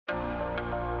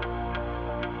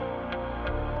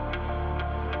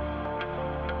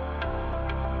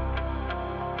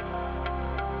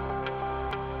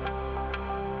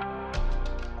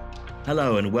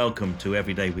Hello and welcome to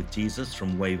Everyday with Jesus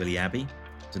from Waverley Abbey.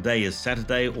 Today is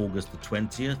Saturday, August the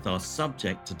 20th. Our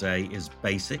subject today is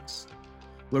basics.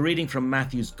 We're reading from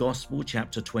Matthew's Gospel,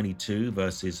 chapter 22,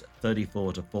 verses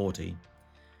 34 to 40.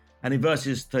 And in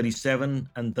verses 37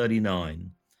 and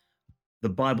 39, the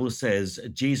Bible says,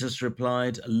 Jesus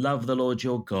replied, "Love the Lord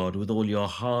your God with all your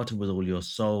heart and with all your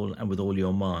soul and with all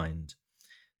your mind.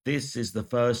 This is the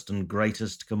first and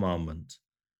greatest commandment.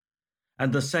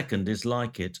 And the second is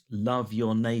like it, love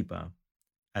your neighbour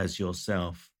as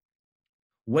yourself."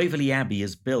 Waverley Abbey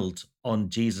is built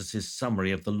on Jesus' summary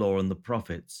of the law and the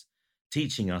prophets,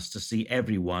 teaching us to see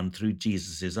everyone through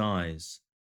Jesus' eyes.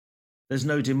 There's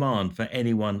no demand for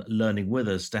anyone learning with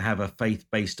us to have a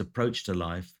faith-based approach to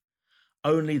life,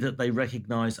 only that they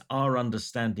recognise our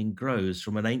understanding grows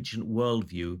from an ancient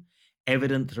worldview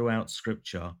evident throughout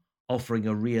Scripture, offering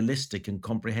a realistic and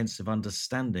comprehensive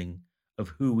understanding of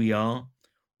who we are,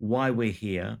 why we're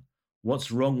here,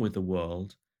 what's wrong with the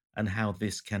world, and how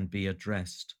this can be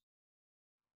addressed.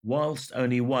 Whilst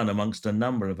only one amongst a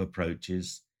number of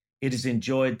approaches, it has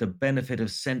enjoyed the benefit of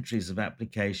centuries of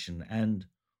application and,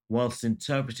 whilst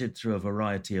interpreted through a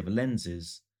variety of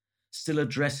lenses, still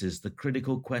addresses the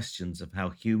critical questions of how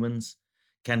humans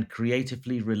can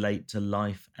creatively relate to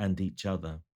life and each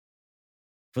other.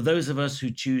 For those of us who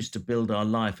choose to build our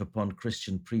life upon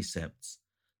Christian precepts,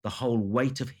 the whole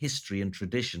weight of history and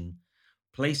tradition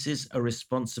places a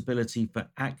responsibility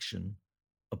for action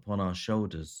upon our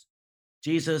shoulders.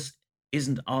 Jesus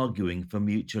isn't arguing for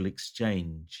mutual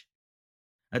exchange.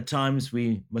 At times,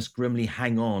 we must grimly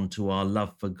hang on to our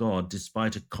love for God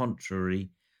despite a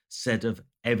contrary set of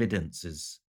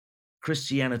evidences.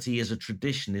 Christianity is a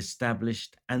tradition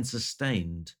established and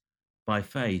sustained by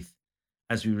faith,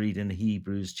 as we read in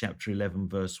Hebrews chapter 11,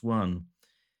 verse 1.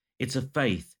 It's a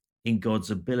faith in God's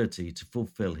ability to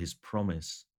fulfill his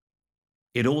promise.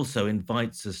 It also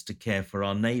invites us to care for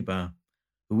our neighbour,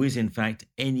 who is in fact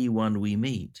anyone we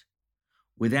meet,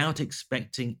 without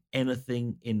expecting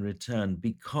anything in return,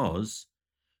 because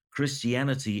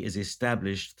Christianity is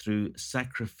established through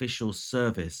sacrificial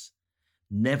service,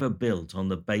 never built on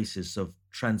the basis of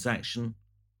transaction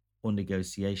or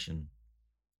negotiation.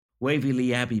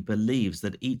 Waverley Abbey believes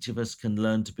that each of us can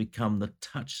learn to become the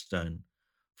touchstone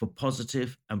for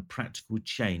positive and practical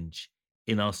change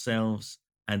in ourselves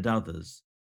and others,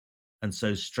 and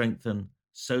so strengthen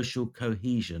social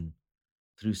cohesion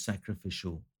through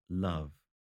sacrificial love.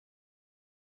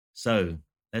 So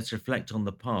let's reflect on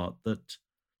the part that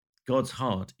God's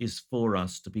heart is for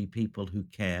us to be people who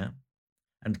care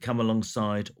and come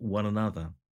alongside one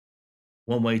another.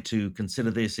 One way to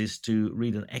consider this is to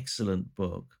read an excellent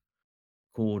book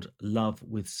called Love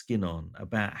with Skin On,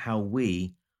 about how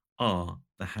we are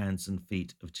the hands and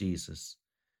feet of Jesus.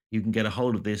 You can get a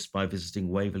hold of this by visiting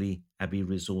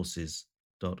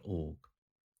waverleyabbeyresources.org.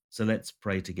 So let's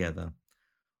pray together.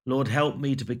 Lord, help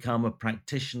me to become a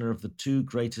practitioner of the two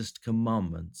greatest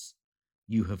commandments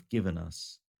you have given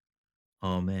us.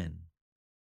 Amen.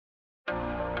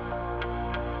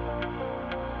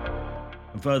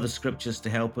 And further scriptures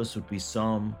to help us would be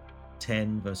Psalm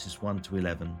 10, verses 1 to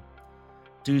 11.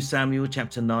 2 Samuel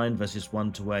chapter 9, verses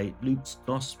 1 to 8, Luke's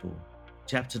Gospel,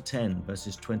 chapter 10,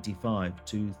 verses 25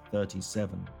 to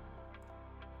 37,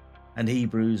 and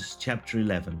Hebrews chapter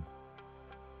 11,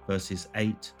 verses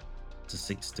 8 to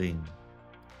 16.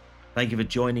 Thank you for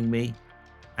joining me,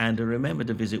 and remember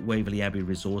to visit Waverley Abbey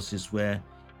Resources, where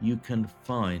you can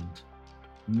find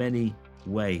many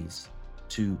ways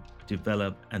to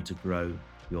develop and to grow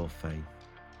your faith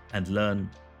and learn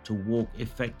to walk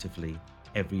effectively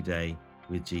every day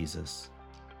with Jesus.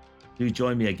 Do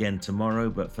join me again tomorrow,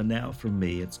 but for now, from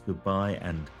me, it's goodbye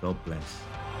and God bless.